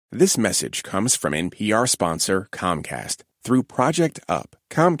This message comes from NPR sponsor Comcast. Through Project Up,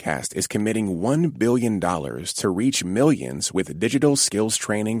 Comcast is committing $1 billion to reach millions with digital skills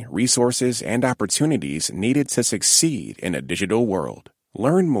training, resources, and opportunities needed to succeed in a digital world.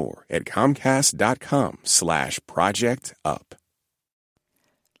 Learn more at comcast.com/projectup.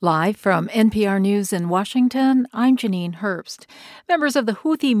 Live from NPR News in Washington, I'm Janine Herbst. Members of the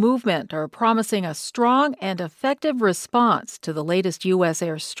Houthi movement are promising a strong and effective response to the latest U.S.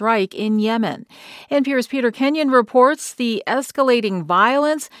 airstrike in Yemen. NPR's Peter Kenyon reports the escalating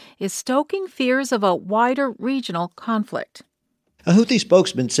violence is stoking fears of a wider regional conflict. A Houthi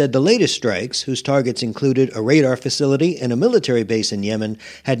spokesman said the latest strikes, whose targets included a radar facility and a military base in Yemen,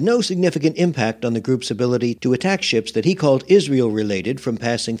 had no significant impact on the group's ability to attack ships that he called Israel-related from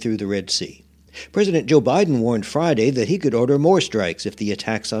passing through the Red Sea. President Joe Biden warned Friday that he could order more strikes if the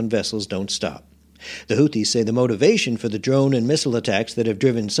attacks on vessels don't stop. The Houthis say the motivation for the drone and missile attacks that have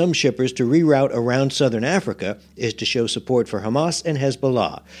driven some shippers to reroute around southern Africa is to show support for Hamas and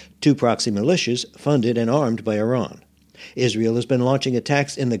Hezbollah, two proxy militias funded and armed by Iran. Israel has been launching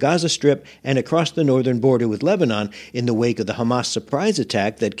attacks in the Gaza Strip and across the northern border with Lebanon in the wake of the Hamas surprise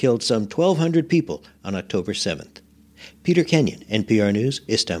attack that killed some 1,200 people on October 7th. Peter Kenyon, NPR News,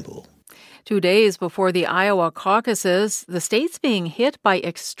 Istanbul. 2 days before the Iowa caucuses, the state's being hit by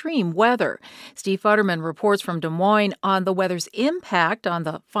extreme weather. Steve Futterman reports from Des Moines on the weather's impact on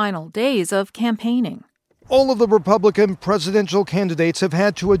the final days of campaigning. All of the Republican presidential candidates have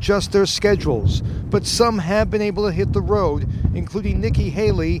had to adjust their schedules, but some have been able to hit the road, including Nikki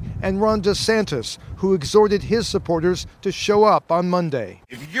Haley and Ron DeSantis, who exhorted his supporters to show up on Monday.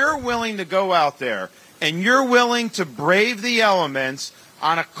 If you're willing to go out there and you're willing to brave the elements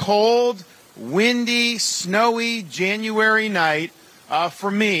on a cold, windy, snowy January night,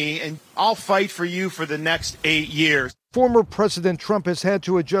 for me, and I'll fight for you for the next 8 years. Former President Trump has had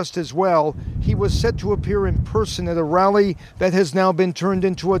to adjust as well. He was set to appear in person at a rally that has now been turned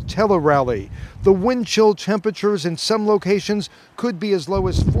into a tele-rally. The wind chill temperatures in some locations could be as low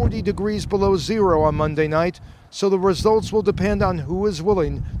as 40 degrees below zero on Monday night, so the results will depend on who is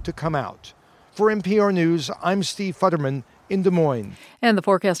willing to come out. For NPR News, I'm Steve Futterman in Des Moines. And the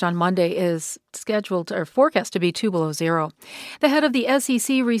forecast on Monday is forecast to be 2 below zero. The head of the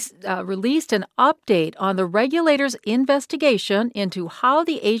SEC released an update on the regulator's investigation into how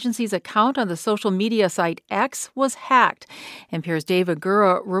the agency's account on the social media site X was hacked. NPR's David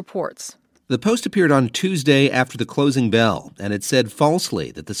Gura reports. The post appeared on Tuesday after the closing bell, and it said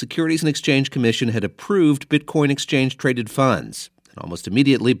falsely that the Securities and Exchange Commission had approved Bitcoin exchange-traded funds. And almost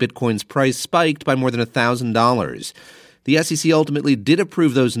immediately, Bitcoin's price spiked by more than $1,000. The SEC ultimately did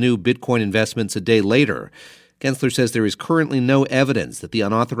approve those new Bitcoin investments a day later. Gensler says there is currently no evidence that the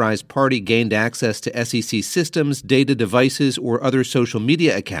unauthorized party gained access to SEC systems, data, devices, or other social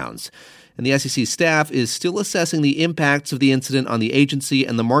media accounts. And the SEC staff is still assessing the impacts of the incident on the agency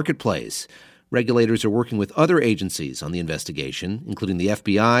and the marketplace. Regulators are working with other agencies on the investigation, including the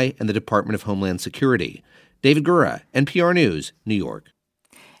FBI and the Department of Homeland Security. David Gura, NPR News, New York.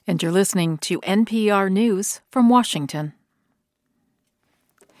 And you're listening to NPR News from Washington.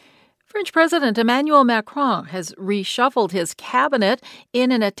 French President Emmanuel Macron has reshuffled his cabinet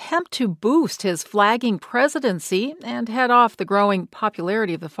in an attempt to boost his flagging presidency and head off the growing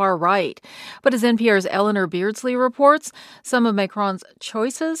popularity of the far right. But as NPR's Eleanor Beardsley reports, some of Macron's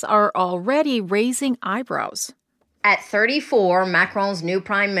choices are already raising eyebrows. At 34, Macron's new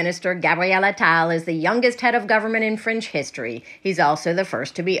prime minister, Gabriel Attal, is the youngest head of government in French history. He's also the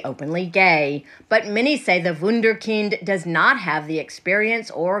first to be openly gay. But many say the wunderkind does not have the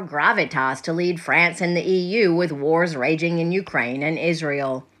experience or gravitas to lead France and the EU with wars raging in Ukraine and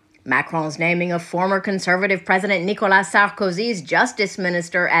Israel. Macron's naming of former conservative President Nicolas Sarkozy's justice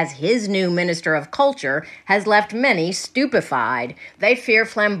minister as his new minister of culture has left many stupefied. They fear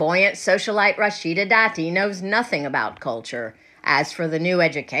flamboyant socialite Rachida Dati knows nothing about culture. As for the new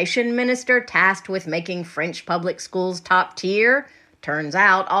education minister tasked with making French public schools top tier, turns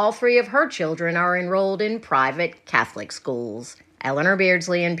out all three of her children are enrolled in private Catholic schools. Eleanor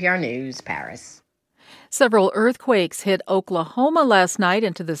Beardsley, NPR News, Paris. Several earthquakes hit Oklahoma last night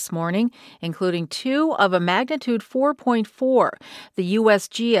into this morning, including two of a magnitude 4.4. The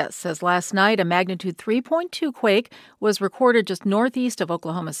USGS says last night a magnitude 3.2 quake was recorded just northeast of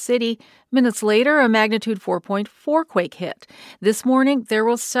Oklahoma City. Minutes later, a magnitude 4.4 quake hit. This morning, there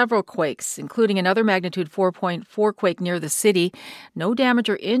were several quakes, including another magnitude 4.4 quake near the city. No damage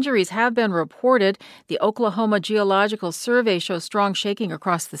or injuries have been reported. The Oklahoma Geological Survey shows strong shaking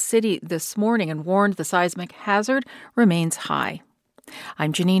across the city this morning and warned the seismic hazard remains high.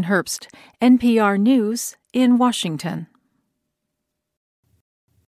 I'm Janine Herbst, NPR News in Washington.